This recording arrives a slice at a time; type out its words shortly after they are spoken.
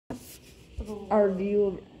our view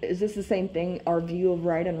of, is this the same thing, our view of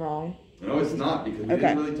right and wrong? No, it's not, because we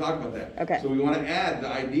didn't really talk about that. Okay. So we want to add the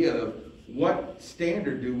idea of what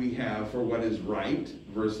standard do we have for what is right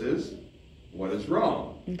versus what is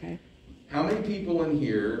wrong. Okay. How many people in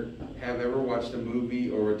here have ever watched a movie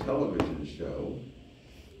or a television show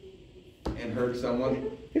and heard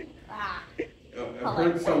someone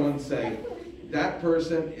say, that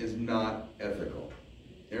person is not ethical?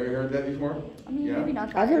 Ever heard that before? I mean, maybe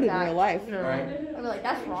not. I've heard it in real life. Right? I'd be like,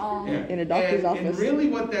 that's wrong. Yeah. In a doctor's office. And really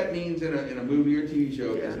what that means in a movie or TV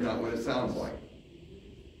show is not what it sounds like.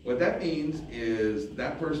 What that means is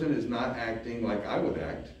that person is not acting like I would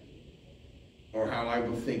act, or how I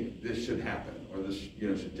would think this should happen, or this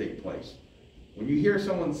should take place. When you hear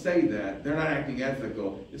someone say that, they're not acting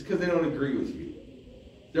ethical, it's because they don't agree with you.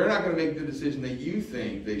 They're not going to make the decision that you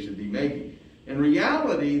think they should be making. In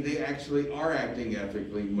reality, they actually are acting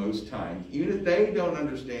ethically most times. Even if they don't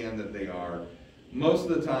understand that they are, most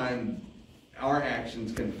of the time, our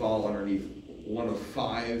actions can fall underneath one of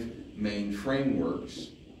 5 main frameworks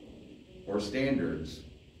or standards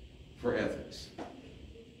for ethics.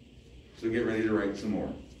 So get ready to write some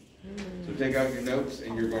more. So take out your notes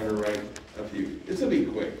and you're going to write a few. This will be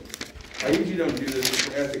quick. I usually don't do this, but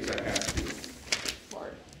for ethics I have to.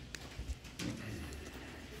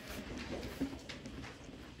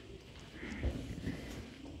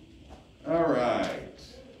 All right.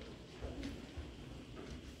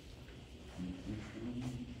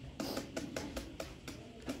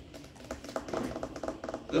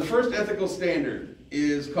 The first ethical standard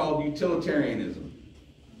is called utilitarianism.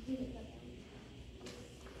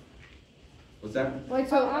 What's that? Wait,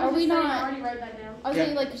 so are we not? I already wrote that down. I was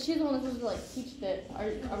saying, like, she's the one that's supposed to, like, teach it. Are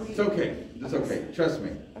we? It's okay. It's okay. Trust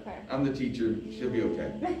me. Okay. I'm the teacher. She'll be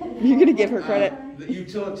okay. You're going to give her credit. The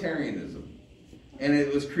utilitarianism. And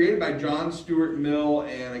it was created by John Stuart Mill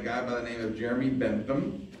and a guy by the name of Jeremy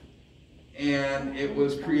Bentham. And it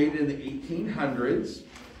was created in the 1800s.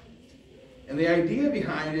 And the idea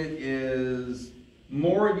behind it is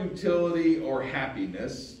more utility or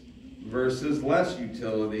happiness versus less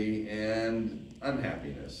utility and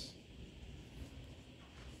unhappiness.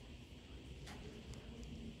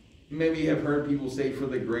 Maybe you have heard people say for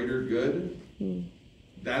the greater good.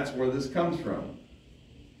 That's where this comes from.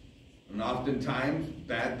 And oftentimes,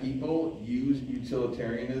 bad people use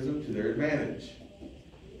utilitarianism to their advantage.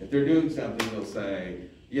 If they're doing something, they'll say,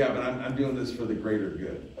 yeah, but I'm doing this for the greater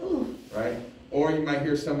good. Right? Or you might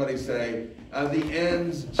hear somebody say, the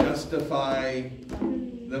ends justify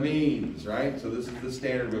the means, right? So this is the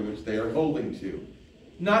standard by which they are holding to.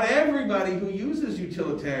 Not everybody who uses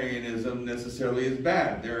utilitarianism necessarily is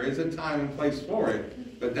bad. There is a time and place for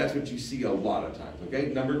it, but that's what you see a lot of times, okay?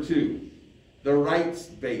 Number 2, the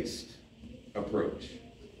rights-based approach.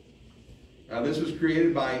 Now, this was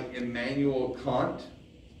created by Immanuel Kant,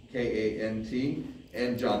 K-A-N-T,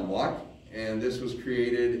 and John Locke, and this was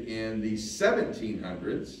created in the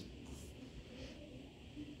 1700s.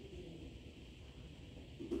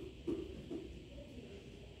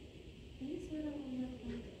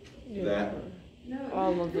 That.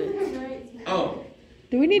 All of it. Oh.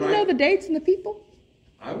 Do we need to know the dates and the people?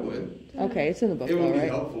 I would. Okay, it's in the book. It would be right?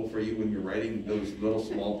 helpful for you when you're writing those little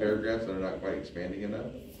small paragraphs that are not quite expanding enough.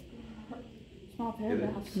 Small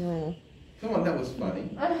paragraphs. No. Come on, that was funny.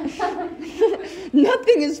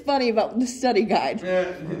 Nothing is funny about the study guide.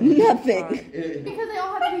 Nothing. Because they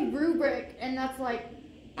all have to be rubric, and that's like.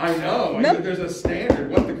 I know. Nope. There's a standard.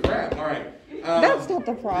 What the crap? All right. That's not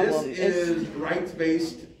the problem. This is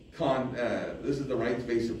rights-based. This is the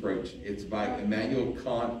rights-based approach. It's by Immanuel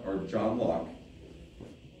Kant or John Locke.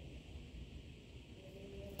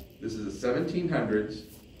 This is the 1700s,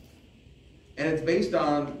 and it's based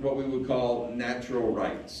on what we would call natural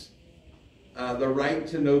rights. The right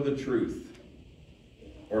to know the truth,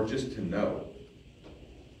 or just to know.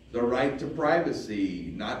 The right to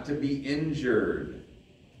privacy, not to be injured.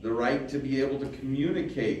 The right to be able to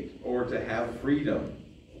communicate or to have freedom.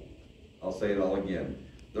 I'll say it all again.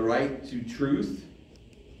 The right to truth,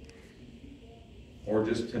 or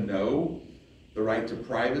just to know. The right to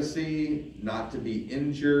privacy, not to be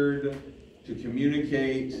injured, to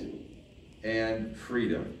communicate, and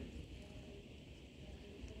freedom.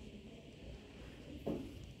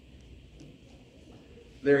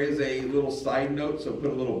 There is a little side note, so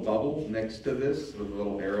put a little bubble next to this with a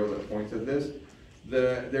little arrow that points at this.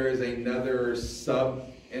 There is another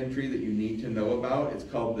sub-entry that you need to know about. It's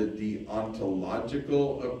called the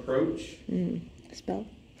deontological approach. Spell?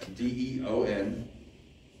 D-E-O-N-T-O-L-O-G-I-C-A-L.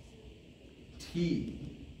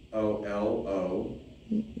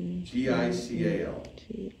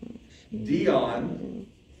 Deon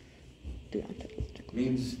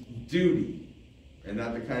means duty, and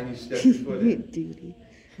not the kind you step your foot in. Duty.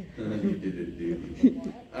 You did it, duty.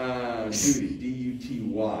 Duty,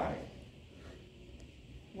 D-U-T-Y.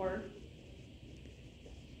 Work.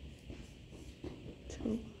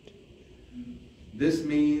 This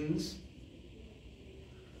means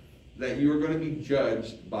that you are going to be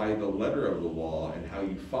judged by the letter of the law and how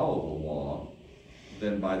you follow the law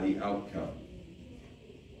than by the outcome.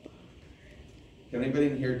 Can anybody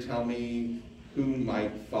in here tell me who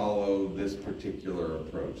might follow this particular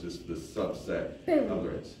approach, this subset Billy. of the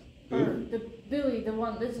race? Or Who? the Billy, the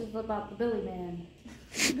one, this is about the Billy man.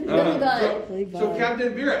 Billy Uh, Budd. so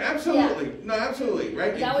Captain Vera, absolutely. No, absolutely,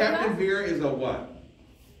 right? Is that what you Captain asked? Vera is a what?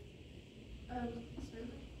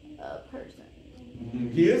 A person.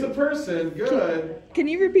 He is a person, good. Can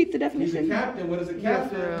you repeat the He's a definition? captain. What is a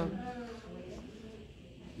captain?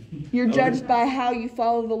 You're judged by how you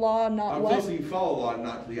follow the law, not How what? closely you follow law,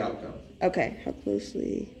 not to the outcome. Okay, how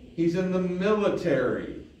closely? He's in the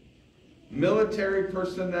military. Military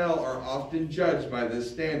personnel are often judged by this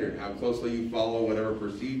standard, how closely you follow whatever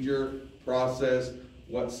procedure, process,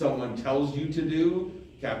 what someone tells you to do.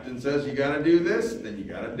 Captain says you gotta do this, then you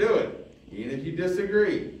gotta do it, even if you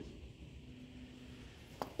disagree.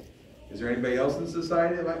 Is there anybody else in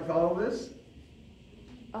society that might follow this?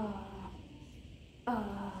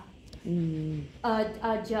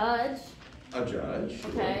 A judge. A judge. Sure.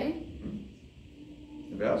 Okay.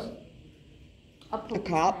 Anybody else? A A policeman.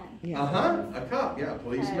 cop? Yeah. A cop, yeah, a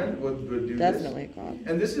policeman would do Definitely this. a cop.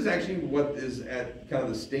 And this is actually what is at kind of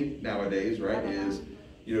the stink nowadays, right? Is,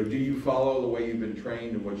 do you follow the way you've been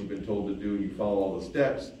trained and what you've been told to do, and you follow all the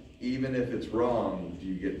steps, even if it's wrong, do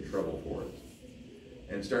you get in trouble for it?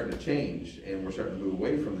 And it's starting to change, and we're starting to move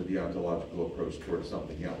away from the deontological approach towards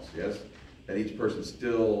something else, yes? That each person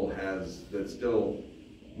still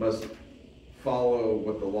must follow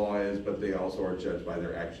what the law is, but they also are judged by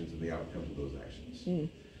their actions and the outcomes of those actions.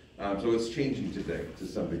 So it's changing today to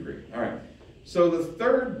some degree. All right. So the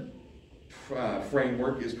third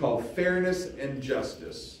framework is called fairness and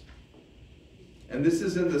justice. And this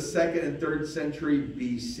is in the 2nd and 3rd century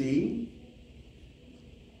BC.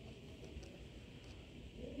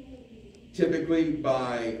 Typically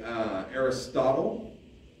by Aristotle.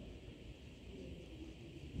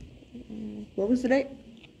 What was the date?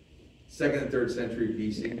 2nd and 3rd century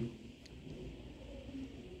BC.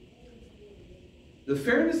 The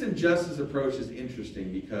fairness and justice approach is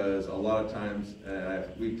interesting because a lot of times,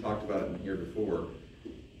 we've talked about it in here before,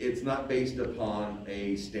 it's not based upon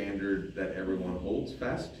a standard that everyone holds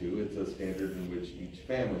fast to. It's a standard in which each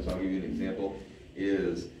family, so I'll give you an example,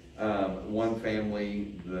 is one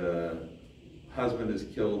family, the husband is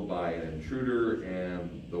killed by an intruder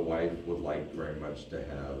and the wife would like very much to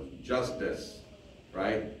have justice,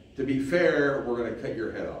 right? To be fair, we're going to cut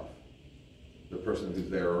your head off. The person who's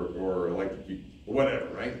there or electrocute, whatever,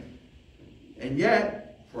 right? And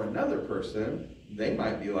yet, for another person, they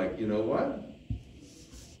might be like, you know what?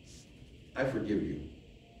 I forgive you.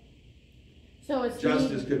 So it's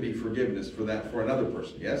Justice could be forgiveness for another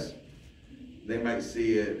person, yes? They might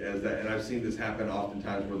see it as that, and I've seen this happen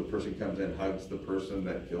oftentimes where the person comes in, hugs the person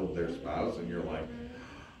that killed their spouse, and you're like,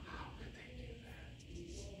 how could they do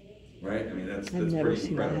that? Right? I mean, that's I've never pretty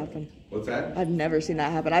seen incredible. that happen. What's that? I've never seen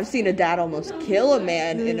that happen. I've seen a dad almost kill a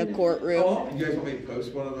man in a courtroom. Oh, you guys want me to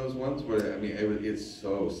post one of those ones where, I mean, it's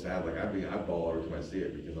so sad. Like, I bawl every time I see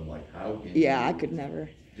it because I'm like, how can Yeah, I you could never.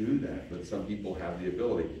 do that? But some people have the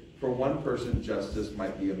ability. For one person, justice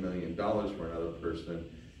might be $1 million. For another person,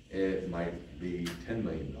 it might be $10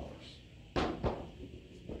 million.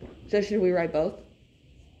 So should we write both?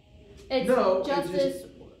 It's No, it's justice,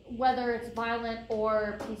 whether it's violent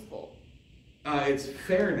or peaceful. It's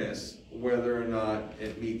fairness, whether or not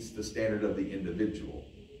it meets the standard of the individual.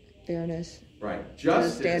 Fairness. Right.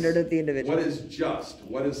 Justice. The standard of the individual. What is just?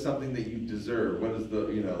 What is something that you deserve? What is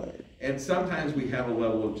and sometimes we have a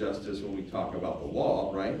level of justice when we talk about the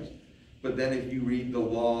law, right? But then if you read the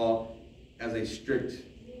law as a strict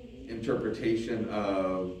interpretation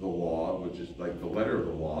of the law, which is like the letter of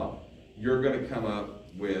the law, you're going to come up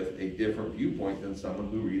with a different viewpoint than someone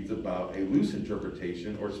who reads about a loose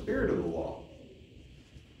interpretation or spirit of the law.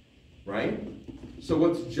 Right? So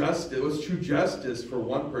what's true justice for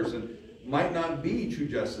one person might not be true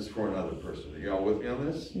justice for another person. Are you all with me on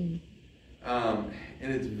this?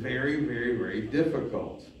 And it's very, very, very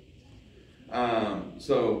difficult.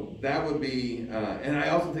 So that would be, and I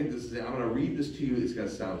also think I'm going to read this to you. It's going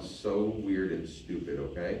to sound so weird and stupid,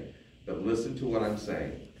 okay? But listen to what I'm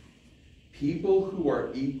saying. People who are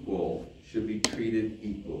equal should be treated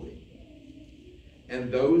equally.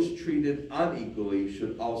 And those treated unequally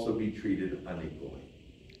should also be treated unequally.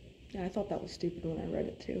 Yeah, I thought that was stupid when I read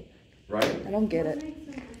it too. right? I don't get it.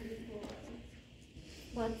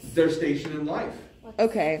 What's, Their station in life,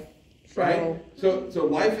 Okay. right? So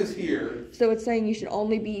life is here. So it's saying you should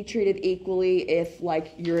only be treated equally if,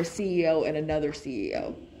 like, you're a CEO and another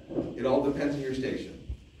CEO. It all depends on your station,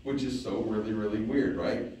 which is so really, really weird,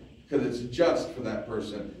 right? Because it's just for that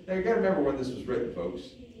person. Now, you gotta remember when this was written, folks,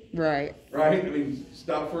 Right. right? I mean,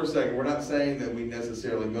 stop for a second. We're not saying that we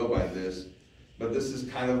necessarily go by this, but this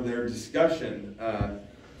is kind of their discussion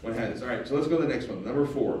when it had this. All right, so let's go to the next one, number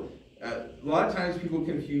 4. A lot of times people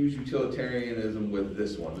confuse utilitarianism with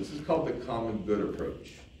this one. This is called the common good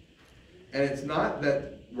approach. And it's not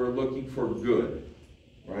that we're looking for good,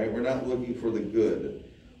 right? We're not looking for the good.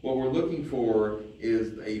 What we're looking for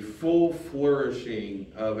is a full flourishing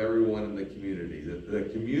of everyone in the community. That the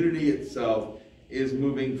community itself is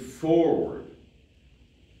moving forward.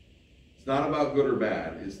 It's not about good or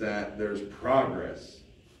bad. It's that there's progress.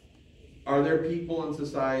 Are there people in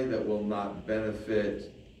society that will not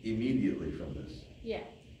benefit immediately from this? yeah.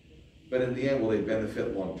 But in the end, will they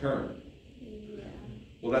benefit long term? Yeah.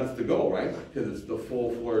 Well, that's the goal, right? Because it's the full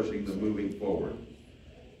flourishing, the moving forward.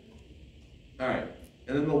 All right.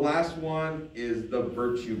 And then the last one is the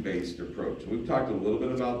virtue-based approach. We've talked a little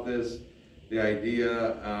bit about this, the idea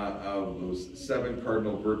of those 7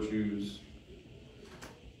 cardinal virtues.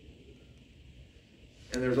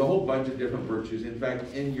 And there's a whole bunch of different virtues. In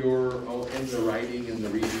fact, in the writing and the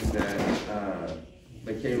reading that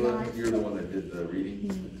Michaela, you're the one that did the reading,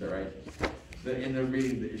 is that right? In the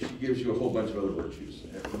reading, she gives you a whole bunch of other virtues.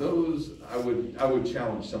 And those, I would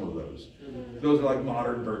challenge some of those. Those are like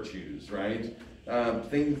modern virtues, right?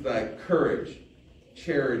 Things like courage,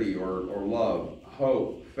 charity or love,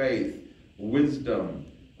 hope, faith, wisdom,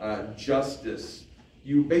 justice.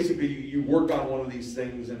 You basically, you work on one of these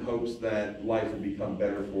things in hopes that life will become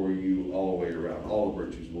better for you all the way around. All the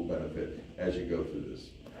virtues will benefit as you go through this.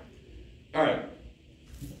 All right.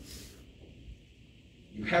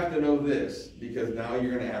 You have to know this because now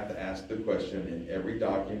you're going to have to ask the question in every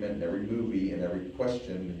document, in every movie, and every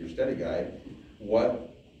question in your study guide,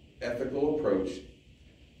 what ethical approach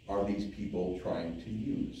are these people trying to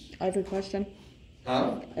use? Every question?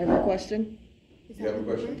 Huh? Every question? You have a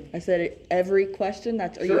question? I said it, every question?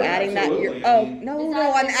 Are Sure, you adding absolutely. that? I Oh, mean- no, Is no,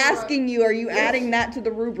 that I'm in the rubric? asking you, are you Yes. adding that to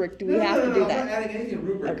the rubric? Do we have to do I'm not that? adding anything to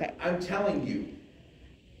rubric. Okay. I'm telling you.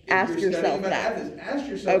 If Ask you're yourself studying about that. ethics, ask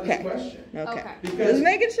yourself Okay. this question. Okay. Okay. Because- Just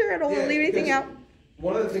making sure I don't Yeah, leave anything because out.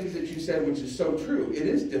 One of the things that you said, which is so true, it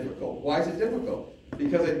is difficult. Why is it difficult?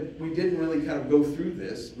 Because we didn't really kind of go through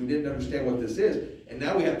this. We didn't understand what this is. And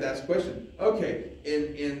now we have to ask the question. Okay,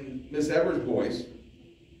 in Miss Evers' voice,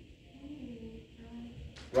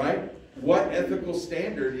 right? What ethical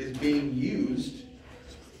standard is being used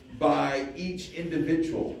by each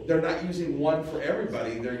individual? They're not using one for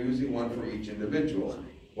everybody. They're using one for each individual.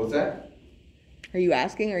 What's that? Are you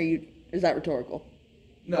asking or is that rhetorical?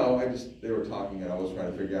 No, they were talking and I was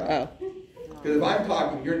trying to figure out. Oh. Because if I'm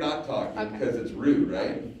talking, you're not talking Okay. because it's rude,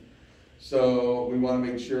 right? So we want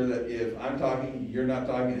to make sure that if I'm talking, you're not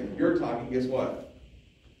talking. If you're talking, guess what?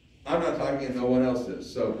 I'm not talking and no one else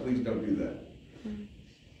is. So please don't do that.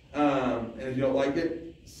 And if you don't like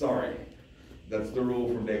it, sorry. That's the rule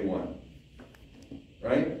from day one.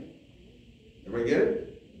 Right? Everybody get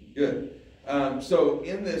it? Good. So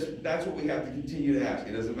in this, that's what we have to continue to ask.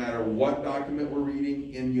 It doesn't matter what document we're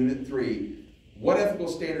reading in Unit 3. What ethical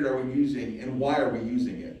standard are we using and why are we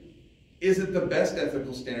using it? Is it the best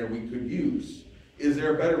ethical standard we could use? Is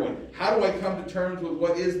there a better one? How do I come to terms with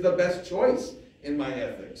what is the best choice in my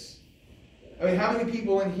ethics? I mean, how many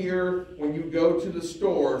people in here, when you go to the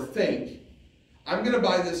store, think, I'm going to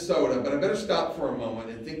buy this soda, but I better stop for a moment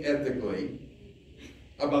and think ethically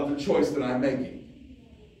about the choice that I'm making?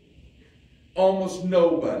 Almost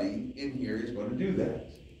nobody in here is going to do that.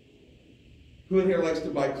 Who in here likes to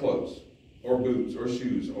buy clothes or boots or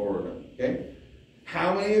shoes okay?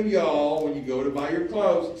 How many of y'all, when you go to buy your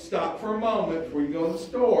clothes, stop for a moment before you go in the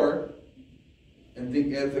store and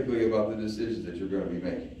think ethically about the decisions that you're going to be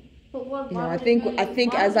making? But what? No, why I would think they-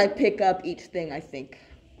 why as I would- pick up each thing, I think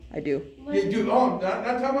I do. Yeah, dude, I'm not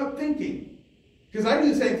talking about thinking. Because I do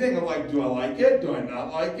the same thing. I'm like, do I like it? Do I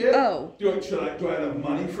not like it? Oh. Do I have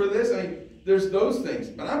money for this? I mean, there's those things.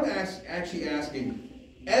 But I'm actually asking,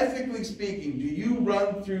 ethically speaking, do you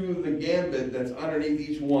run through the gambit that's underneath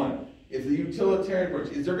each one? If the utilitarian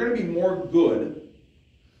approach, is there going to be more good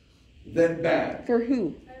than bad? For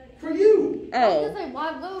who? For you. I was Oh. gonna say,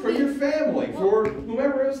 why would For we- your family. For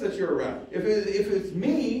whomever else that you're around. If it's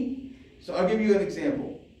me, so I'll give you an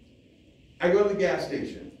example. I go to the gas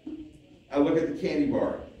station. I look at the candy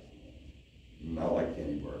bar. I like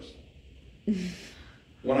candy bars.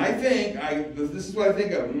 When I think, this is what I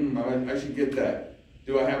think of, I should get that.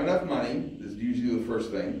 Do I have enough money? This is usually the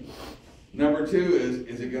first thing. Number two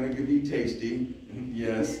is it going to be tasty?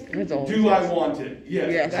 Yes. Do I want it?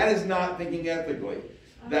 Yes. That is not thinking ethically.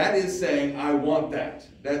 That is saying, I want that.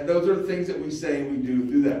 Those are the things that we say and we do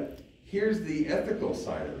through that. Here's the ethical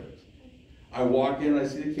side of it. I walk in, I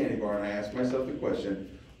see the candy bar, and I ask myself the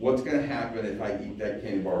question, what's going to happen if I eat that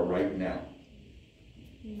candy bar right now?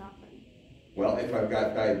 Nothing. Well, if I've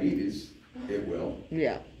got diabetes, it will.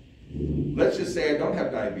 Yeah. Let's just say I don't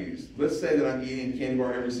have diabetes. Let's say that I'm eating a candy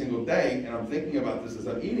bar every single day, and I'm thinking about this as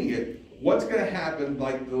I'm eating it. What's going to happen,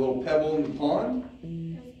 like the little pebble in the pond?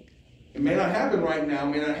 It may not happen right now.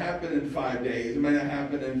 It may not happen in 5 days. It may not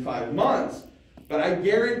happen in 5 months. But I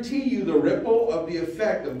guarantee you the ripple of the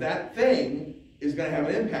effect of that thing is going to have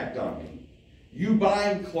an impact on me. You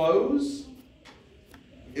buying clothes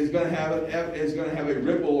is going to have a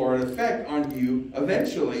ripple or an effect on you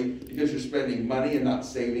eventually because you're spending money and not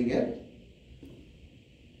saving it.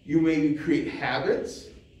 You maybe create habits.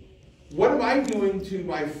 What am I doing to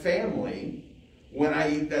my family when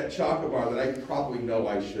I eat that chocolate bar that I probably know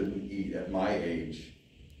I shouldn't eat at my age?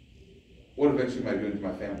 What eventually am I doing to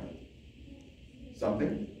my family?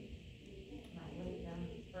 Something?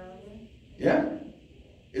 Yeah?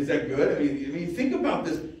 Is that good? I mean, think about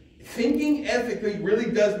this. Thinking ethically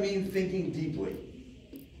really does mean thinking deeply.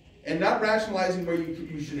 And not rationalizing where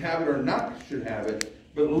you should have it or not should have it,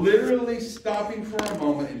 but literally stopping for a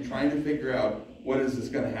moment and trying to figure out what is this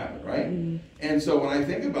going to happen, right? Mm-hmm. And so when I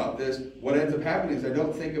think about this, what ends up happening is I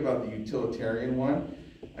don't think about the utilitarian one.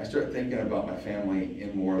 I start thinking about my family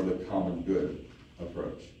in more of the common good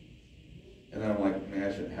approach. And then I'm like, man,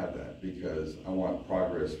 I shouldn't have that because I want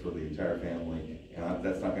progress for the entire family, and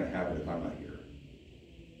that's not going to happen if I'm not here.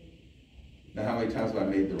 Now, how many times have I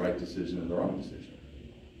made the right decision and the wrong decision?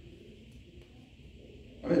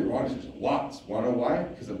 I made the wrong decision. Lots. Want to know why?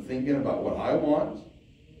 Because I'm thinking about what I want,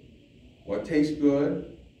 what tastes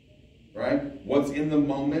good, right? What's in the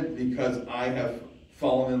moment because I have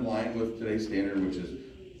fallen in line with today's standard, which is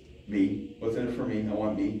me. What's in it for me? I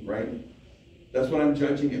want me, right? That's what I'm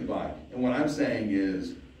judging it by. And what I'm saying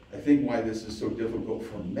is, I think why this is so difficult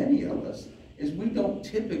for many of us is we don't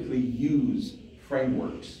typically use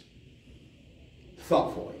frameworks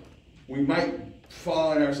thoughtfully. We might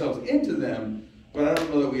fall in ourselves into them, but I don't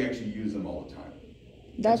know that we actually use them all the time.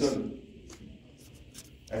 That's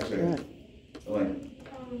actually, Elaine.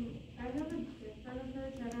 I have a different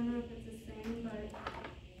approach. I don't know if it's the same, but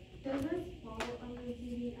does this fall under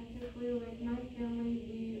eating ethically? Like my family,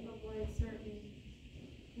 we avoid certain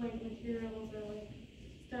like materials or like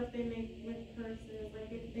stuff they make with purses.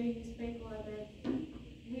 Like if they use fake leather,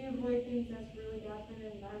 we avoid things that's really bad for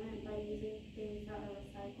the environment by using things that are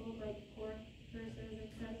recycled, like cork purses,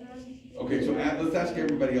 etc. Okay, so let's ask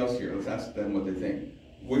everybody else here. Let's ask them what they think.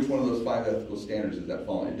 Which one of those 5 ethical standards does that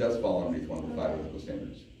fall? It does fall underneath one of the 5 ethical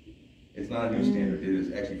standards. It's not a new standard.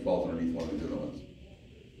 It actually falls underneath one of the other ones.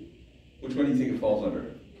 Which one do you think it falls under?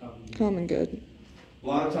 Common good. A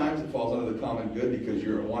lot of times it falls under the common good because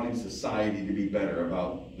you're wanting society to be better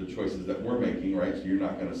about the choices that we're making, right? So you're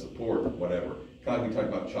not going to support whatever. Kind of like we talked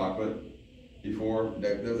about chocolate before. Was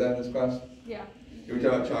that in this class? Yeah. We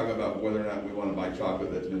talk about chocolate, about whether or not we want to buy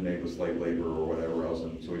chocolate that's been made with slave labor or whatever else,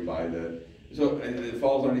 and so we buy the. So and it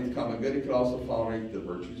falls underneath the common good. It could also fall underneath the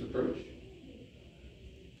virtues approach.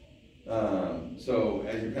 So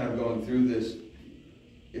as you're kind of going through this,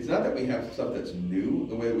 it's not that we have stuff that's new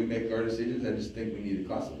the way that we make our decisions. I just think we need to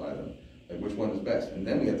classify them, like which one is best, and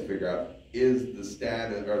then we have to figure out is the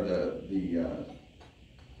status or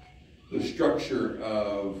the structure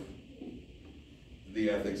of the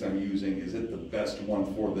ethics I'm using, is it the best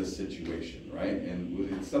one for this situation, right? And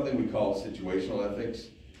it's something we call situational ethics.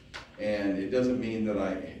 And it doesn't mean that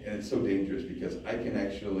and it's so dangerous because I can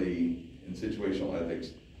actually, in situational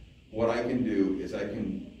ethics, what I can do is I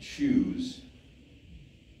can choose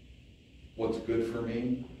what's good for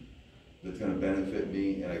me, that's going to benefit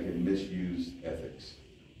me, and I can misuse ethics.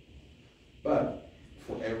 But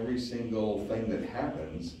for every single thing that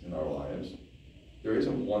happens in our lives, there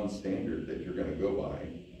isn't one standard that you're going to go by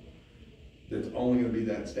that's only going to be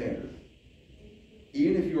that standard.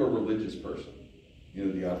 Even if you're a religious person,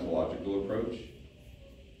 the ontological approach,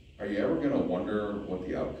 are you ever going to wonder what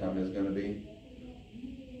the outcome is going to be?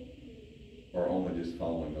 Or only just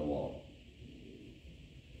following the law?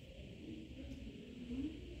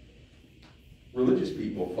 Religious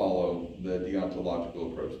people follow the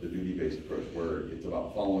deontological approach, the duty-based approach, where it's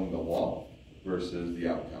about following the law versus the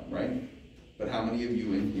outcome, right? But how many of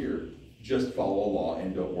you in here just follow a law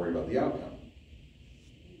and don't worry about the outcome?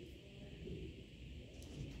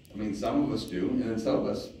 mean, some of us do, and then some of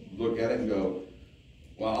us look at it and go,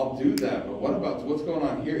 well, I'll do that, but what about what's going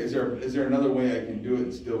on here? Is there another way I can do it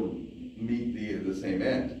and still meet the same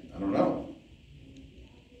end? I don't know.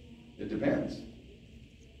 It depends.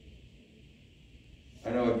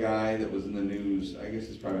 I know a guy that was in the news, I guess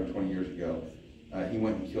it's probably 20 years ago. He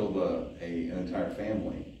went and killed an entire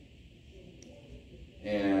family.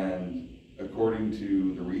 And according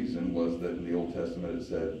to the reason was that in the Old Testament it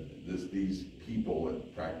said these people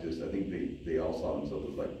that practiced, I think they all saw themselves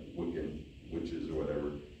as like wicked witches or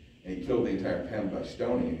whatever. And he killed the entire family by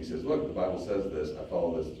stoning. And he says, look, the Bible says this, I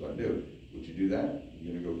follow this, that's what I do. Would you do that?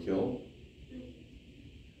 You gonna go kill?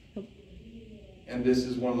 And this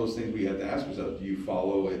is one of those things we have to ask ourselves, do you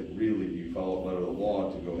follow it really? Do you follow the letter of the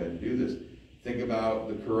law to go ahead and do this? Think about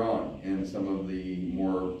the Quran and some of the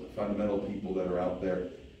more fundamental people that are out there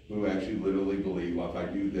who actually literally believe, well, if I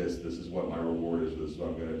do this, this is what my reward is, this is what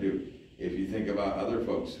I'm going to do. If you think about other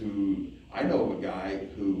folks who, I know of a guy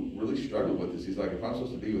who really struggled with this. He's like, if I'm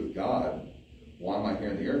supposed to be with God, why am I here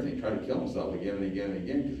on the earth? And he tried to kill himself again and again and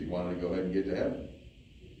again because he wanted to go ahead and get to heaven.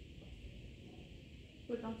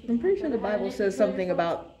 I'm pretty sure the Bible says something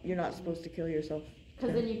about you're not supposed to kill yourself.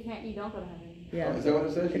 Because then you don't go to heaven. Yeah. Oh, is that what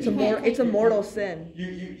it says? It's a mortal sin.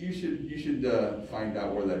 You should find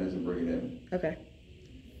out where that is and bring it in. Okay.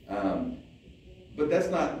 But that's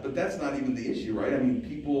not even the issue, right? I mean,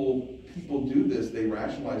 people do this. They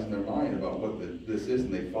rationalize in their mind about what this is,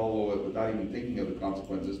 and they follow it without even thinking of the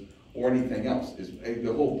consequences or anything else.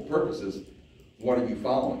 The whole purpose is, what are you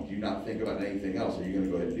following? Do you not think about anything else? Are you going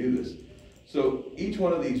to go ahead and do this? So each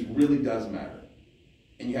one of these really does matter,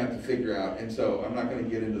 and you have to figure out. And so I'm not going to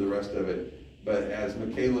get into the rest of it, but as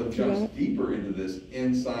Michaela jumps deeper into this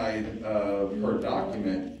inside of her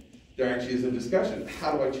document, there actually is a discussion.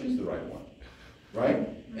 How do I choose the right one? Right?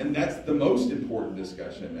 And that's the most important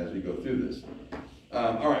discussion as we go through this.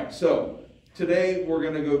 All right, so today we're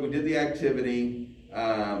going to go, we did the activity.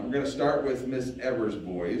 We're going to start with Miss Evers'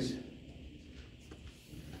 boys.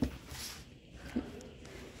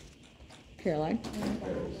 Caroline.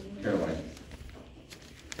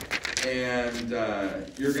 And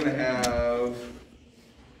you're going to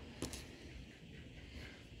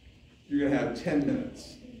have 10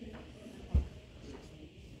 minutes.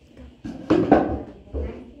 In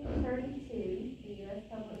 1932, the U.S.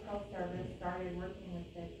 Public Health Service started working with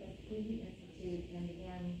the Tuskegee Institute and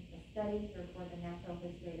began a study for the natural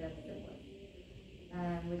history of syphilis,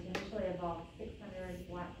 which initially involved 600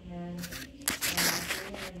 black men and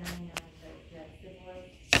 399 that had syphilis.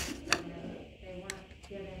 And they weren't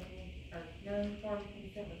given, or no informed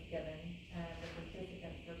consent was given. The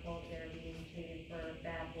participants were told they were being treated for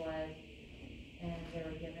bad blood, and they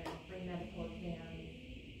were given free medical exams,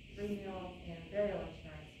 free meals, and burial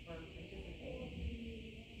insurance for participating.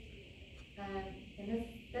 And this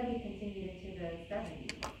study continued into the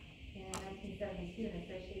 70s. In 1972, an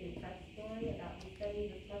Associated Press story about the study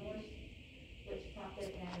was published, which prompted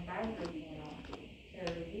an advisory panel to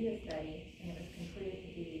review the study, and it was concluded to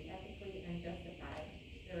be ethically unjustified.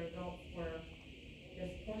 The results were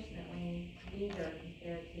disproportionately meager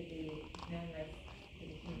compared to the known risk to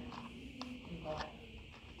the humans involved.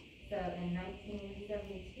 So in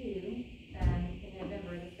 1972, in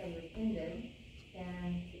November, the study was ended,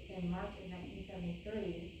 and in March of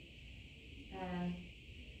 1973,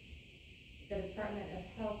 the Department of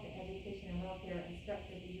Health and Education and Welfare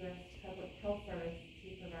instructed the U.S. Public Health Service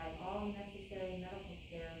to provide all necessary medical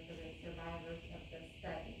care for the survivors of the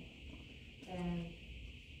study. And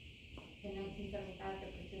in 1975,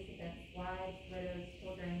 the participants' wives, widows,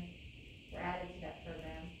 children were added to that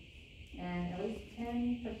program. And at least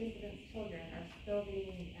 10 participants' children are still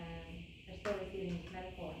receiving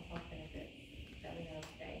medical and health benefits that we know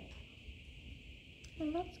today.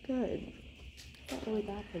 Well, that's good. That's really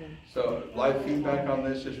bad for them. So live feedback on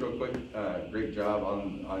this, just real quick. Great job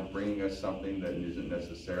on bringing us something that isn't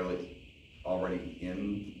necessarily already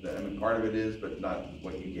in the, I mean, part of it is, but not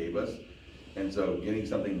what you gave us. And so getting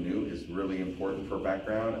something new is really important for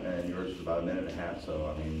background, and yours was about a minute and a half.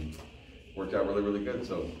 So, I mean, worked out really, really good.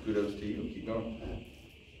 So kudos to you. Keep going.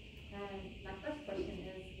 My first question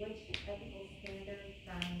is, which ethical standards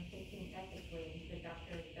from thinking ethically did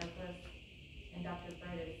Dr. Douglas and Dr.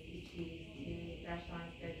 Broaddus choose to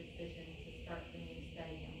rationalize their decision to start the new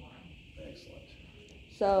study and why? Excellent.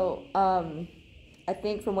 So, I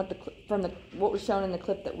think from what was shown in the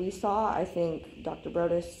clip that we saw, I think Dr.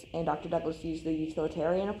 Broaddus and Dr. Douglas used the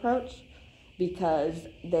utilitarian approach because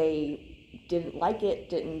they didn't like it,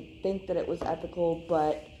 didn't think that it was ethical,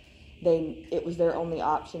 but it was their only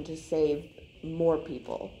option to save more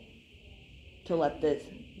people, to let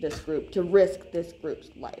to risk this group's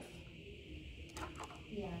life.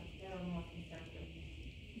 Yeah,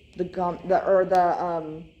 the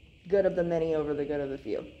good of the many over the good of the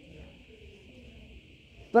few.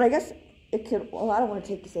 But I guess it could. Well, I don't want to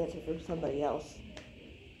take this answer from somebody else,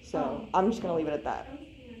 so I'm just gonna leave it at that.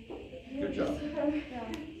 Good job.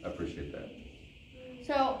 I appreciate that.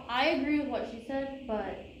 So I agree with what she said,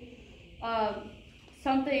 but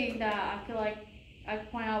something that I feel like I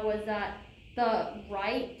could point out was that the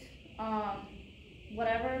right, the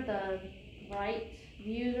right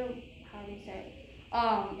views, or how do you say it,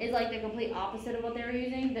 is like the complete opposite of what they were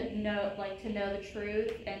using. That know, like, to know the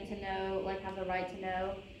truth and to know, like, have the right to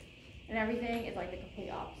know and everything is like the complete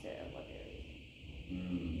opposite of what they were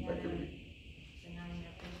using. That could be. Denying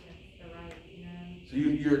their patients the right, you know. So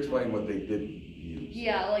you're explaining what they didn't use.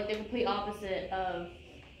 Yeah, like the complete opposite of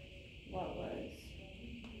what was.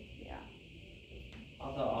 Yeah. I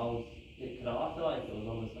thought I feel like it was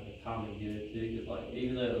almost like a common good too, because like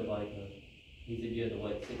even though it was like he said you had to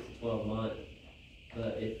wait 6 to 12 months,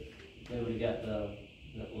 but if they would have got that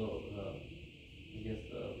little I guess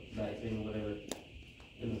the vaccine or whatever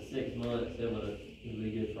in the 6 months, it would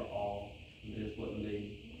be good for all. It just wouldn't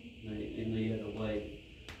be, even though you had to wait,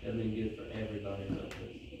 it would be good for everybody, not just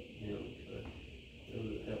him. So it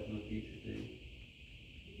would help in the future too.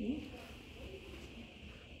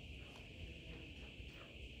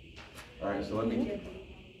 All right, so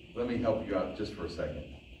let me help you out just for a second.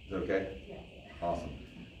 Is that okay? Yes. Awesome.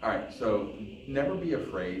 All right, so never be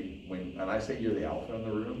afraid and I say you're the alpha in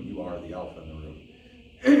the room, you are the alpha in the room.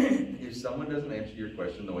 If someone doesn't answer your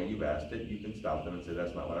question the way you've asked it, you can stop them and say,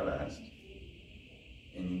 that's not what I've asked.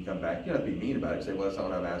 And you can come back, you don't have to be mean about it, say, well, that's not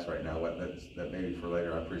what I've asked right now, that maybe for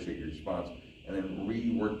later, I appreciate your response. And then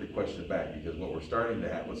rework the question back, because what started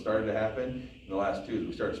to happen in the last two is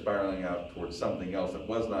we started spiraling out towards something else that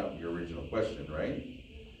was not your original question, right?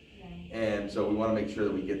 And so we want to make sure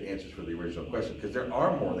that we get the answers for the original question, because there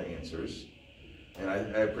are more than answers. And I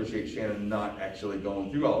appreciate Shannon not actually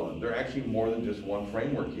going through all of them. There are actually more than just one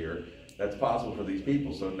framework here that's possible for these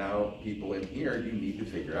people. So now people in here, you need to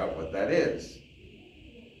figure out what that is.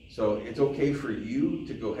 So it's okay for you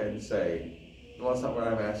to go ahead and say, well, that's not what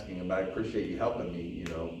I'm asking, but I appreciate you helping me,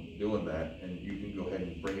 doing that. And you can go ahead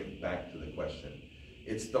and bring it back to the question.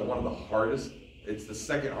 It's one of the hardest, it's the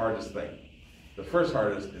second hardest thing. The first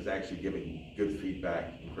hardest is actually giving good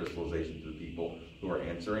feedback and crystallization to the people who are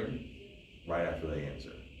answering right after they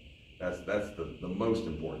answer. That's the most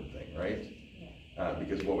important thing, right?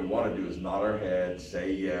 Because what we want to do is nod our head,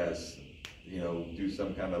 say yes, do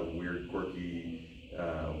some kind of weird, quirky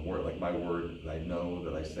word, like my word that I know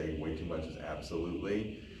that I say way too much is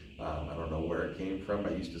absolutely. I don't know where it came from.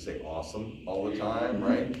 I used to say awesome all the time,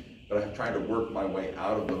 right? But I've tried to work my way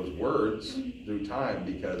out of those words through time,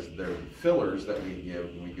 because they're fillers that we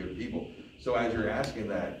give when we give people. So as you're asking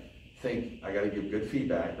that, think, I got to give good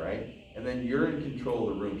feedback, right? And then you're in control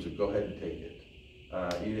of the room, so go ahead and take it.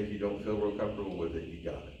 Even if you don't feel real comfortable with it, you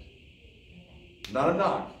got it. Not a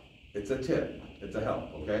knock, it's a tip, it's a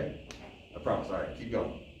help, okay? I promise. All right, keep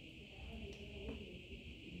going.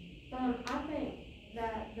 I think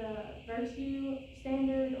that the virtue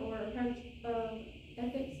standard or approach of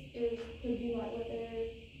ethics could be like what they're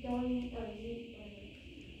going or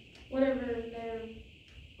whatever they're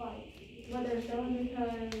like, what they're showing,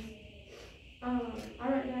 because I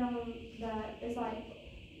wrote down that it's like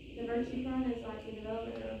the virtue front is like the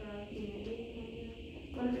development of humanity,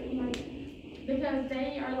 whatever, because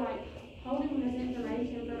they are like holding this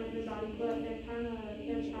information from everybody, but they're trying to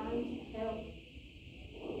help.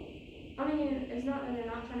 I mean, it's not that they're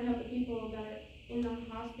not trying to help the people that are in the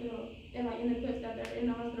hospital, and like in the clips that they're in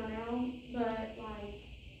the hospital now, but like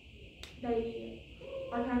they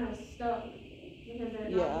are kind of stuck because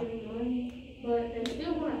they're not getting the money, but they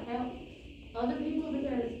still want to help other people,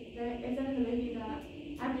 because it said in the movie that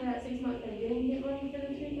after that 6 months they didn't get money for the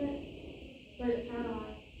treatment, but it kind of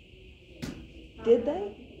like. Did they?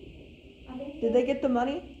 I think. Did they get the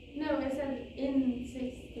money? No, it said in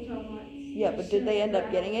 6 to 12 months. Yeah, but did they end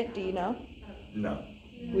up getting it? Do you know? No.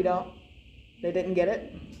 We don't? They didn't get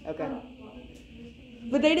it? Okay.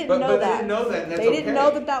 But they didn't But know they that. didn't know that, and that's They didn't know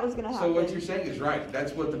okay. that was going to happen. So what you're saying is right.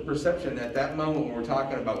 That's what the perception at that moment when we're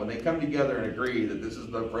talking about, when they come together and agree that this is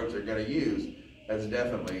the approach they're going to use, that's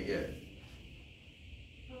definitely it.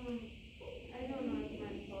 I don't know if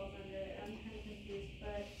mine falls under it. I'm kind of confused,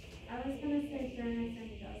 but I was going to say fairness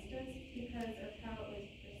and justice because of how it was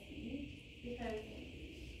perceived. Because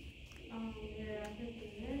they're African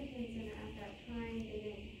Americans, and at that time they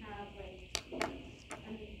didn't have like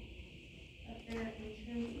a fair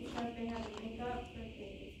insurance stuff. They had to make up for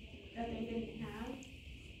things that they didn't have.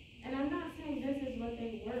 And I'm not saying this is what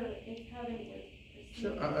they were; it's how they were perceived.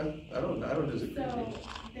 Sure, I don't disagree. So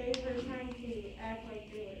they were trying to act like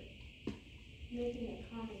they were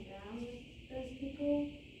around those people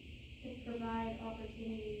to provide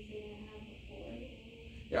opportunities they didn't have before.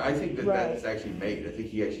 Yeah, I think that Right. that's actually made. I think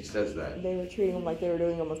he actually says that. They were treating them like they were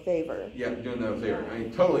doing them a favor. Yeah, doing them a favor. I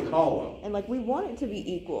mean, totally hollow. And like, we want it to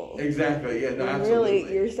be equal. Exactly, yeah, no, And absolutely.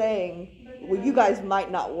 really, you're saying, well, you guys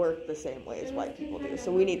might not work the same way as white people do,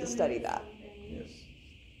 so we need to study that. Yes.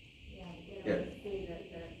 Yeah, you Yeah. know, see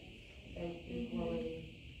that they equally.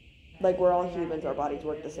 Like, we're all humans, our bodies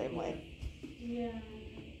work the same way. Yeah.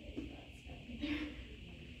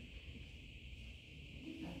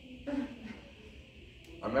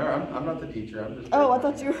 I'm not the teacher, I'm just. Oh, I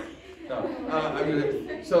thought you were.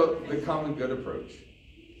 No, so the common good approach.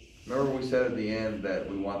 Remember we said at the end that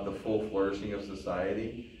we want the full flourishing of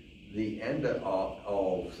society? The end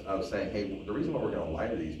of saying, hey, the reason why we're gonna lie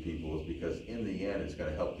to these people is because in the end, it's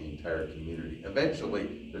gonna help the entire community.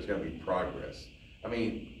 Eventually, there's gonna be progress. I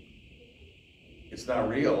mean, it's not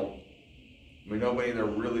real. I mean, nobody in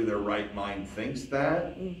their right mind thinks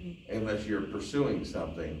that unless you're pursuing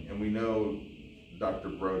something. And we know Dr.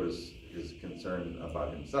 Brodus is concerned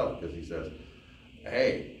about himself because he says,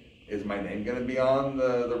 hey, is my name gonna be on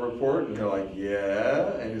the report? And they're like,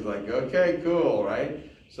 yeah. And he's like, okay, cool, right?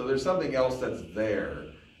 So there's something else that's there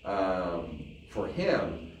for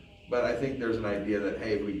him. But I think there's an idea that,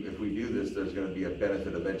 hey, if we do this, there's gonna be a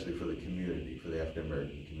benefit eventually for the community, for the African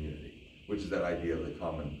American community, which is that idea of the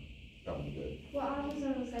common good. Well, I was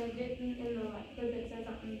gonna say, didn't in the clip it said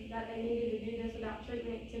something that they needed to do this without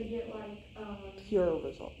treatment to get Pure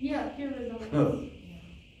result. yeah, pure results.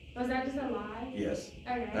 Was that just a lie? Yes,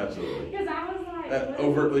 Okay. absolutely. Because I was like, what is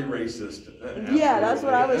Overtly that? racist. Yeah, that's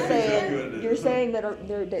what I was Absolutely. That's exactly what it saying. is. You're saying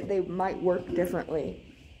that they might work differently.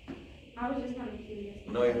 I was just kind of curious.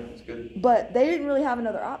 No, yeah, it's good. But they didn't really have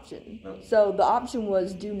another option. No. So the option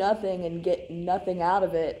was do nothing and get nothing out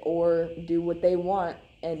of it, or do what they want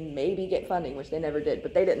and maybe get funding, which they never did.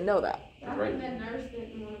 But they didn't know that. I Right. think that nurse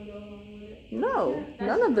didn't want to go along with it. No, That's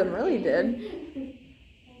none of them my really opinion. did.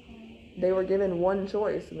 They were given one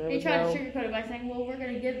choice, and there They was tried no. to sugarcoat it by saying, well, we're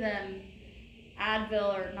going to give them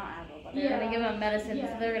Advil, or not Advil, but they're Yeah. going to give them medicine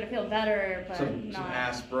Yeah. so they're going to feel better, but Some not.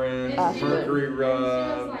 aspirin, And she mercury And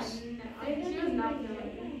rubs. she was like, no. She was not feeling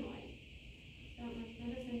it. So much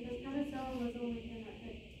medicine, because penicillin was the only thing that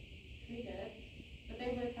could treat it, but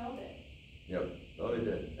they withheld it. Yep, oh, they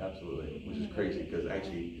did, absolutely, which is crazy, because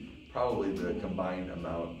actually, probably the combined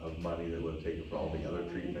amount of money they would have taken for all the other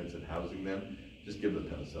treatments and housing them, just give them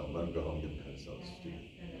penicillin, let them go home and get the penicillin. It's stupid.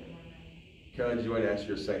 Caroline, did you want to ask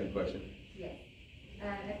your second question? Yes.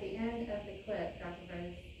 At the end of the clip, Dr.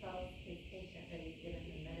 Rose tells his patient that he's given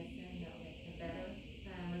him medicine that will make him better.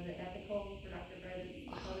 Was it ethical for Dr. Rose to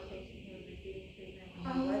tell the patient he was receiving treatment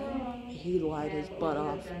when he wasn't? He lied his And butt what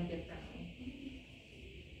would off. he have done differently?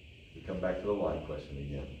 We come back to the lie question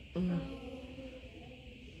again.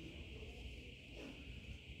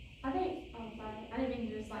 I think, oh sorry, I didn't mean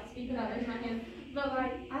to just like speak without raising my hand, but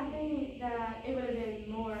like, I think that it would have been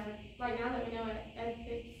more, like now that we know what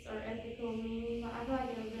ethics or ethical means, like, I feel like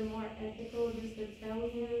it would have been more ethical just to tell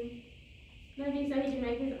him, maybe so he can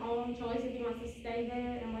make his own choice if he wants to stay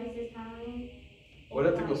there and waste his time. What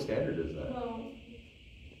ethical standard is that? Well,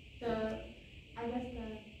 I guess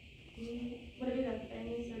would it be the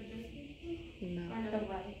fairness or justice? No. Or no? The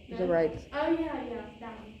right. The rights. Oh yeah,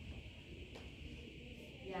 that one.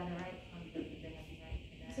 Yeah, the right concept, they have the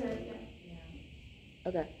right to So, know. yeah. Yeah.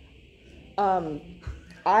 Okay.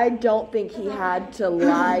 I don't think he had to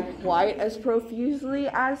lie quite as profusely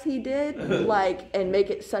as he did, like, and make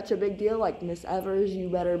it such a big deal. Like, Miss Evers, you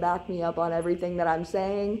better back me up on everything that I'm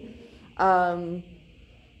saying.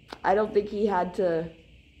 I don't think he had to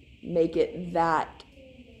make it that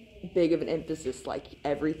big of an emphasis. Like,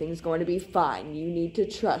 everything's going to be fine. You need to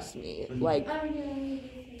trust me. Like, Oh yeah.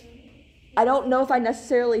 I don't know if I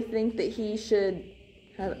necessarily think that he should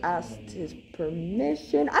have asked his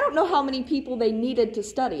permission. I don't know how many people they needed to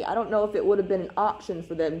study. I don't know if it would have been an option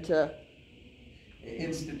for them to.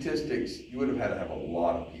 In statistics, you would have had to have a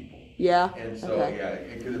lot of people. Yeah. And so, Okay. yeah,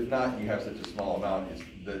 because if not, you have such a small amount,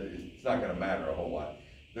 it's not gonna matter a whole lot.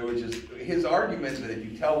 There was just, his argument that if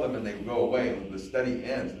you tell them and they go away and the study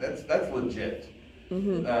ends, that's legit.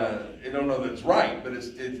 Mm-hmm. I don't know that it's right, but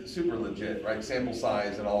it's super legit, right? Sample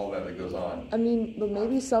size and all of that goes on. I mean, but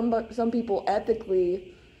maybe some people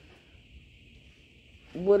ethically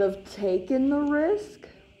would have taken the risk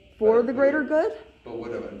for the greater good. But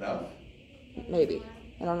would have enough? Maybe.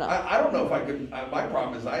 I don't know. I don't know if I could, my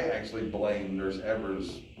problem is I actually blame Nurse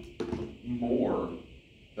Evers more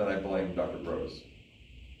than I blame Dr. Brodus.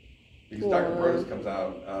 Because Dr. For- Brodus comes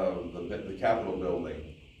out of the Capitol building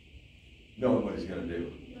knowing what he's gonna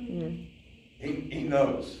do. Mm. He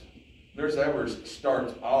knows. Nurse Evers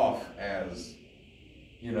starts off as,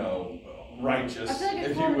 you know, righteous, I feel like it's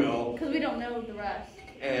if you will. because we don't know the rest.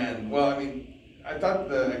 And, well, I mean, I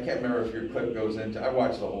thought I can't remember if your clip goes into, I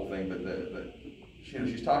watched the whole thing, but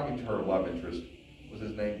she's talking to her love interest. Was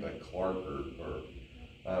his name like Clark or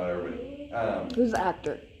whatever? Who's the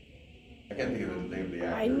actor? I can't think of the name of the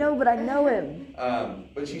actor. I know, but I know him.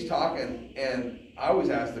 But she's talking, and I always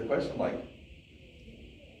ask the question, like,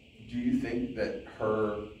 do you think that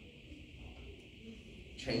her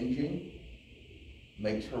changing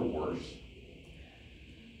makes her worse?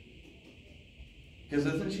 Because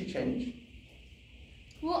doesn't she change?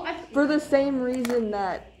 Well, For the same reason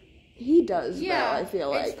that he does, yeah, though, I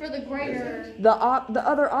feel it's like. for the greater. The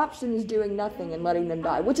other option is doing nothing and letting them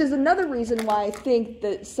die, which is another reason why I think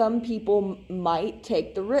that some people might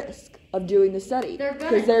take the risk of doing the study. They're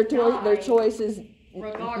gonna Because their die choice is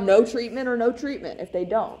regardless. no treatment or no treatment. If they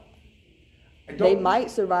don't, they might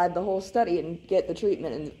survive the whole study and get the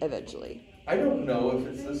treatment eventually. I don't know if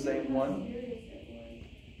it's the same one.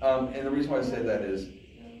 And the reason why I say that is,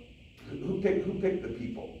 who picked the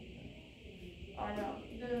people? I know.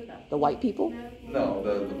 The white people? No,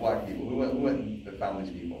 the black people. Who went and found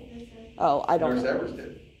these people? Oh, I don't Nurse know. Evers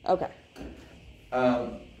did. Okay.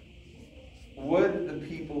 Would the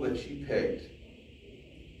people that she picked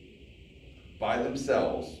by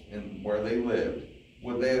themselves in where they lived,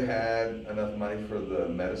 would they have had enough money for the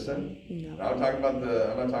medicine? No. I'm not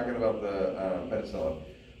talking about the penicillin.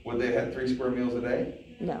 Would they have had 3 square meals a day?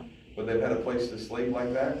 No. Would they have had a place to sleep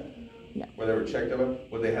like that? No. Where they were checked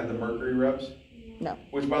up? Would they have the mercury rubs? No.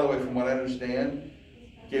 Which, by the way, from what I understand,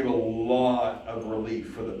 gave a lot of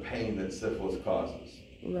relief for the pain that syphilis causes.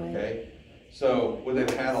 Right. Okay? So, would they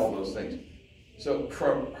have had all those things? So,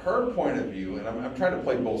 from her point of view, and I'm trying to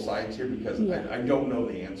play both sides here because Yeah. I don't know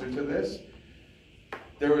the answer to this,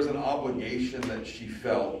 there was an obligation that she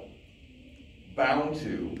felt bound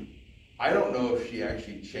to. I don't know if she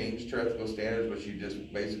actually changed her ethical standards, but she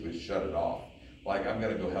just basically shut it off. Like, I'm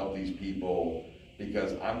going to go help these people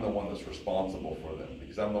because I'm the one that's responsible for them,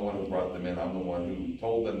 because I'm the one who brought them in, I'm the one who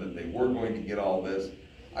told them that they were going to get all this.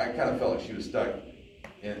 I kind of felt like she was stuck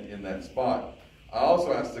in that spot. I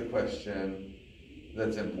also asked the question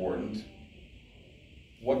that's important: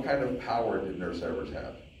 what kind of power did Nurse Evers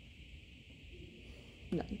have?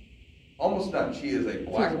 None. Almost none. She is a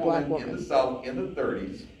black black woman in the South in the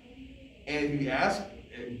 30s. And if you ask,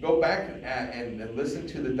 go back and listen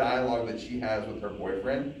to the dialogue that she has with her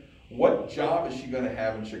boyfriend, what job is she going to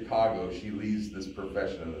have in Chicago if she leaves this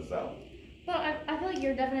profession in the South? But I feel like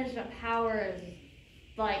your definition of power is,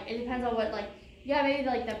 like, it depends on what, like, yeah, maybe,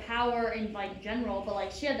 like, the power in, like, general, but,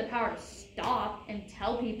 like, she had the power to stop and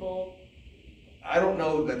tell people. I don't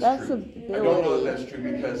know that that's true. I don't know that that's true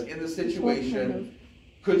because in the situation,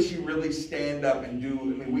 could she really stand up and do,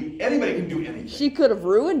 I mean, anybody can do anything. She could have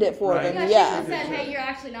ruined it for Right. them, Yeah, yeah. she said, hey, you're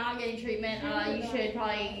actually not getting treatment, you should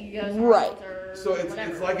probably go somewhere Right. else or So it's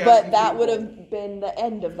whatever. like asking But that people- would have been the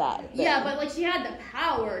end of that. then. Yeah, but, like, she had the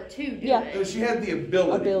power to do Yeah. it. No, she had the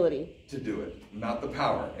ability to do it, not the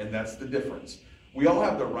power, and that's the difference. We all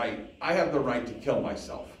have the right. I have the right to kill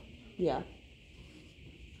myself. Yeah.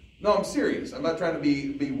 No, I'm serious. I'm not trying to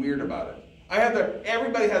be weird about it.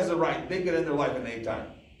 Everybody has the right. They get in their life at any time.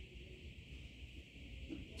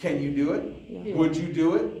 Can you do it? Yeah. Would you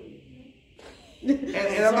do it?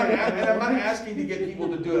 And I'm not asking to get people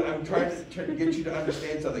to do it. I'm trying to get you to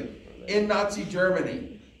understand something. In Nazi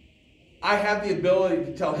Germany, I have the ability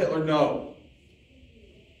to tell Hitler no.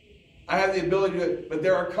 I have the ability to do it, but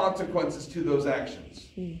there are consequences to those actions.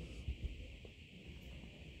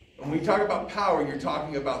 When we talk about power, you're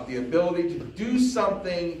talking about the ability to do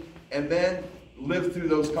something and then live through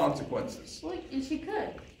those consequences. Well, and she could.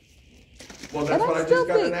 Well, that's And I what I still just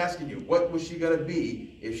got think- in asking you. What was she going to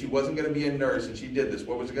be if she wasn't going to be a nurse and she did this?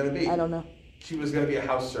 What was it going to be? I don't know. She was going to be a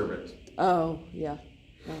house servant. Oh, yeah.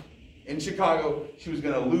 In Chicago, she was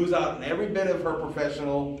going to lose out on every bit of her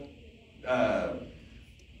professional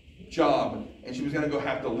job, and she was going to go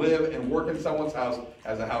have to live and work in someone's house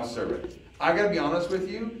as a house servant. I got to be honest with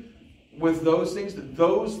you, with those things,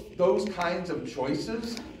 those kinds of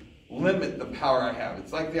choices limit the power I have.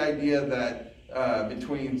 It's like the idea that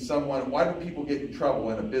between someone, why do people get in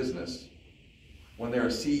trouble in a business when they're a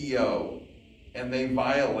CEO and they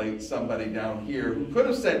violate somebody down here who could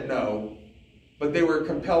have said no, but they were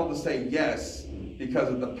compelled to say yes because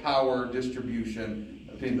of the power distribution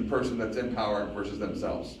between the person that's in power versus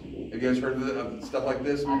themselves. Have you guys heard of stuff like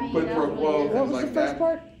this? I mean, Quid pro quo, What things was like the that. first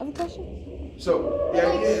part of the question? So the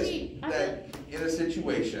Well, like, idea is I that in a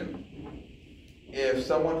situation, if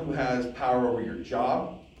someone who has power over your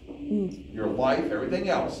job, your life, everything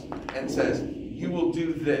else, and says, you will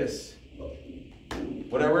do this,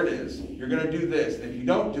 whatever it is, you're going to do this, and if you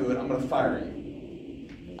don't do it, I'm going to fire you.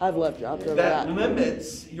 I've left jobs over That that.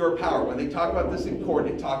 limits your power. When they talk about this in court,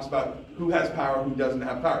 it talks about who has power, who doesn't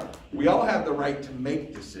have power. We all have the right to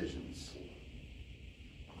make decisions.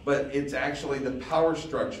 But it's actually the power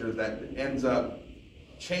structure that ends up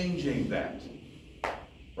changing that.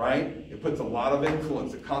 Right? It puts a lot of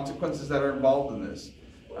influence, the consequences that are involved in this.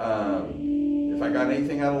 If I got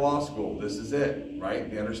anything out of law school, this is it. Right?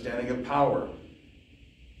 The understanding of power.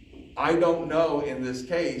 I don't know in this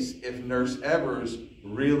case if Nurse Evers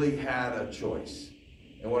really had a choice.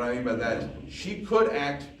 And what I mean by that is she could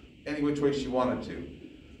act any which way she wanted to.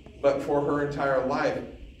 But for her entire life,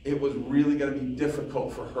 it was really going to be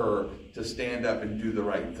difficult for her to stand up and do the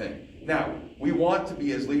right thing. Now, we want to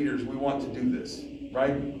be, as leaders, we want to do this,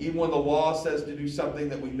 right? Even when the law says to do something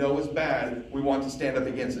that we know is bad, we want to stand up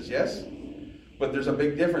against it, yes? But there's a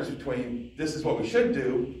big difference between this is what we should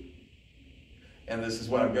do and this is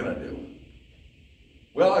what I'm going to do.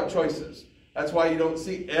 We all have choices. That's why you don't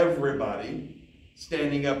see everybody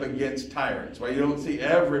standing up against tyrants. Why you don't see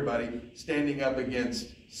everybody standing up against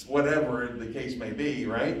whatever the case may be,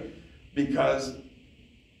 right? Because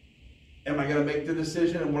am I going to make the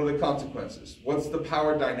decision and what are the consequences? What's the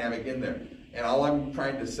power dynamic in there? And all I'm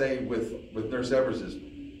trying to say with Nurse Evers is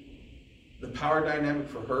the power dynamic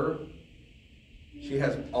for her, she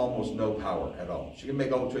has almost no power at all. She can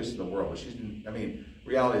make all the choices in the world, but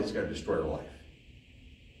reality is going to destroy her life.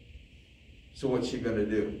 So what's she going to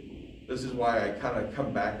do? This is why I kind of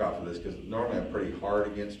come back off of this, because normally I'm pretty hard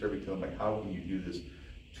against her, because I'm like, how can you do this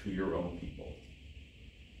to your own people?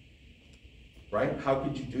 Right? How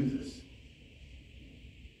could you do this?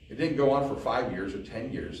 It didn't go on for 5 years or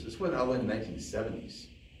 10 years. This went out in the 1970s.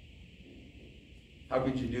 How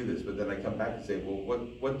could you do this? But then I come back and say, well,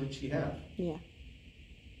 what did she have? Yeah.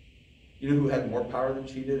 You know who had more power than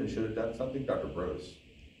she did and should have done something? Dr. Brodus.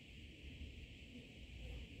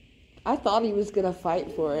 I thought he was going to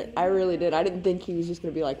fight for it. I really did. I didn't think he was just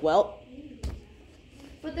going to be like, well,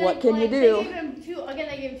 But then, what can you do? They gave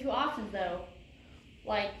him two options though.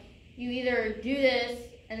 Like, you either do this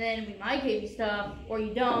and then we might give you stuff, or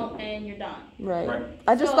you don't and you're done. Right.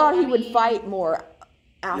 I just So, thought he I would mean- fight more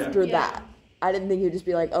after Yeah. that. I didn't think he would just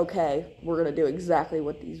be like, okay, we're going to do exactly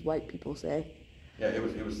what these white people say. Yeah, it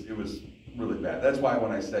was really bad. That's why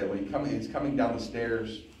when I say, when he's coming down the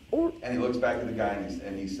stairs, Or, and he looks back at the guy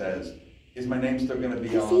and he says, is my name still going to be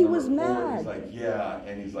 'Cause on he the was report? mad. He's like, yeah.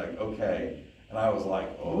 And he's like, okay. And I was like,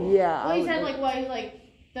 oh. yeah. Well, I he was said like, like what he was like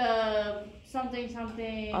the something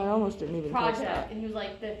I almost didn't even catch project, that. and he was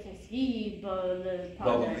like the Tuskegee the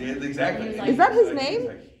Well, project. yeah, exactly. He was like- Is that his He's like- name? he's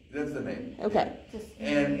like, that's the name. Okay.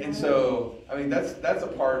 And so, I mean, that's a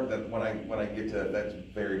part that when I get to, that's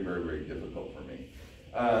very, very, very difficult for me.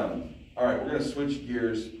 All right, we're going to switch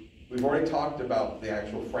gears. We've already talked about the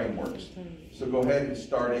actual frameworks. So go ahead and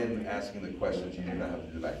start in asking the questions. You do not have to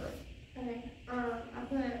do the background. Okay, I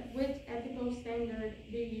put, which ethical standard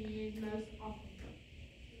do you use most often?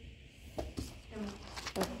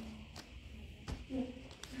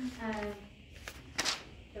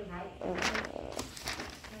 The right to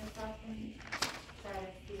most often,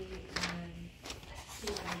 privacy, and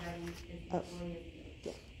see everybody is equally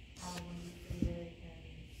yeah. how I want to be treated, and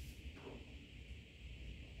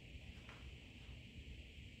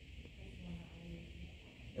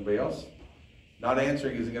Anybody else? Not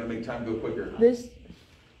answering isn't going to make time go quicker. This,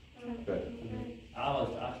 Good. I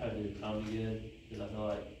try to do common good, because I feel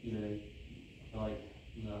like,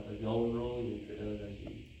 the golden rule, you treat others as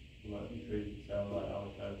you want to be treated. So I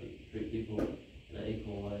always try to treat people in an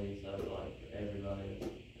equal way, so for everybody, that's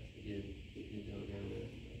a good deal to go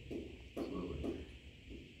with. Absolutely.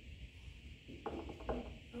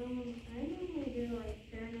 I normally do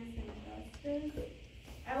fairness and justice.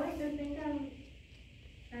 I like to think I'm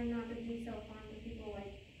trying not to do self-harm to people,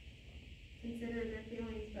 consider their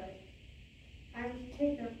feelings, but I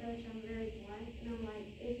take the approach, I'm very blunt, and I'm like,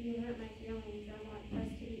 if you hurt my feelings, I want us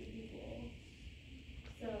to be equal.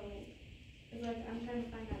 So, it's I'm trying to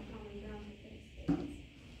find that common ground with those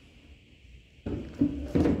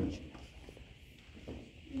things.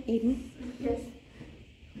 Eden? Yes.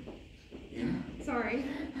 Sorry.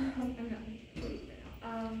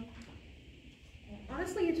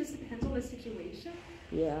 Honestly, it just depends on the situation,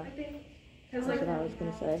 Yeah. I think. That's Because, what I was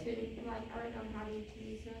going to say. I don't know how to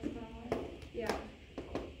use those, but yeah.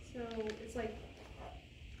 So, it's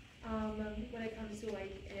when it comes to, an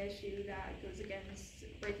issue that goes against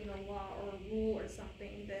breaking a law or a rule or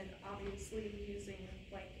something, then obviously using,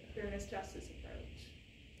 a fairness justice approach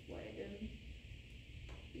would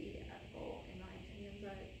be ethical, in my opinion,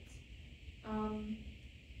 but, I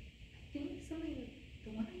think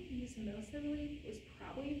the one I used most heavily was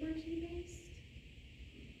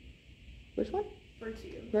Which one?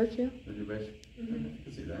 Virtue. Virtue? Virtue based? Mhm. I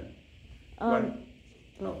can see that. Um,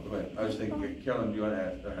 Oh, go ahead. I was thinking, Carolyn, do you want to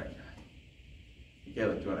ask,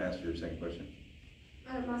 Caleb, do you want to ask your second question?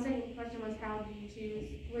 My second question was, how do you choose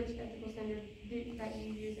which ethical standard that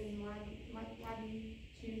you use, and why do you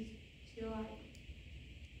choose to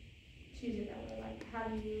choose it that way? Like, how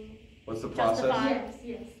do you? What's the process? Justify.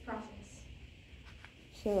 Yes, process.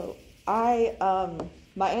 So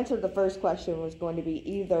my answer to the first question was going to be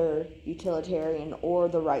either utilitarian or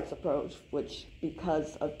the rights approach, which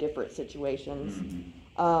because of different situations.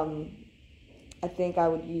 Mhm. I think I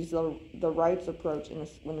would use the rights approach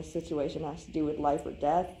when the situation has to do with life or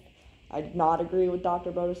death. I did not agree with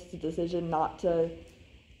Dr. Boda's decision not to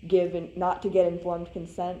get informed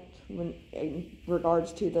consent in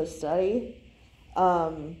regards to the study.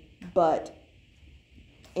 But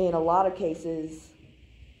in a lot of cases,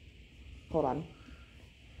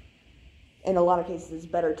 it's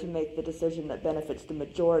better to make the decision that benefits the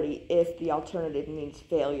majority if the alternative means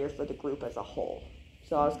failure for the group as a whole.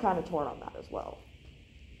 So I was kind of torn on that as well.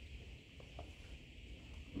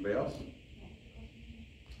 Anybody else?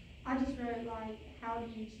 I just read, like, how do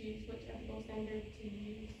you choose which ethical standard to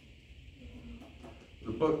use?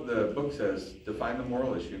 The book says define the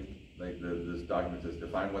moral issue. Like this document says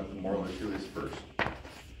define what the moral issue is first.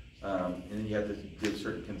 And then you have to give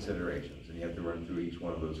certain considerations, and you have to run through each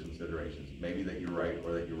one of those considerations. Maybe that you're right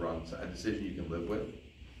or that you're wrong. So a decision you can live with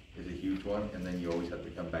is a huge one, and then you always have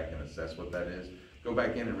to come back and assess what that is. Go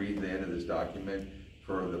back in and read the end of this document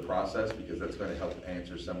for the process, because that's going to help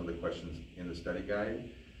answer some of the questions in the study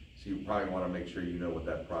guide. So you probably want to make sure you know what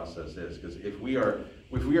that process is, because if we are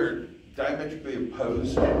diametrically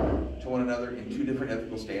opposed to one another in two different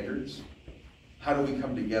ethical standards, how do we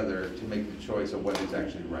come together to make the choice of what is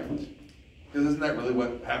actually right? Because isn't that really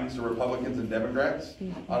what happens to Republicans and Democrats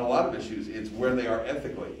on a lot of issues? It's where they are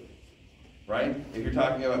ethically, right? If you're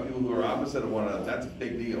talking about people who are opposite of one another, that's a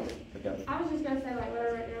big deal. Okay. I was just gonna say, like, what I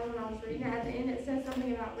wrote down when I was reading it, at the end it says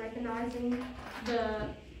something about recognizing the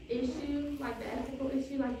issue, like the ethical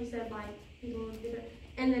issue, like you said, like people with different,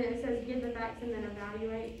 and then it says give the facts and then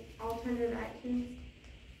evaluate alternative actions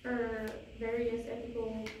for various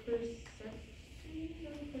ethical perceptions,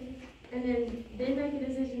 and then make a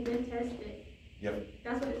decision, then test it. Yep.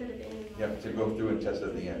 That's what it said at the end. Yep. To go through and test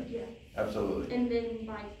at the end. Yeah. Absolutely. And then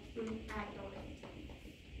like act on it.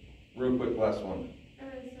 Real quick, last one. So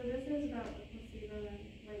this is about the placebo and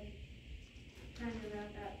like trying to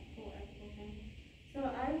wrap that whole ethical thing. So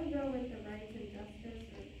I would go with the rights and justice,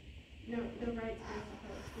 the rights-based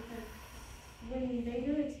approach, because when they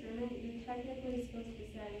do an experiment, you're technically supposed to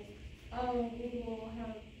say, oh, we will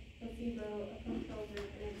have placebo, a control group,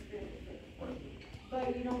 and an experiment group.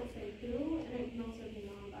 But you don't say who, and it can also be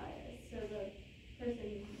non-biased, so the person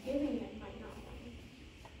giving it might not know.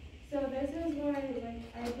 So this is why, like,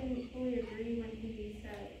 I didn't fully agree when he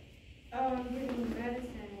said, oh, I'm giving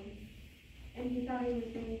medicine, and he thought he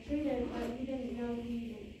was being treated, but he didn't know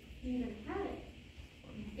he even had it.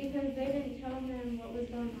 Because they didn't tell him what was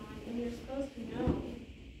going on, and you're supposed to know.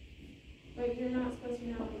 But you're not supposed to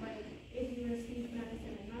know, like, if you receive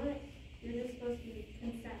medicine or not. You're just supposed to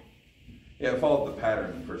consent. Yeah, follow the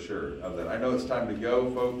pattern for sure of that. I know it's time to go,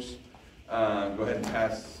 folks. Go ahead and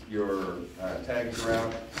pass your tags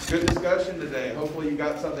around. Good discussion today. Hopefully you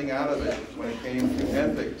got something out of it when it came to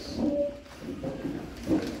ethics.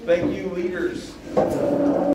 Thank you, leaders.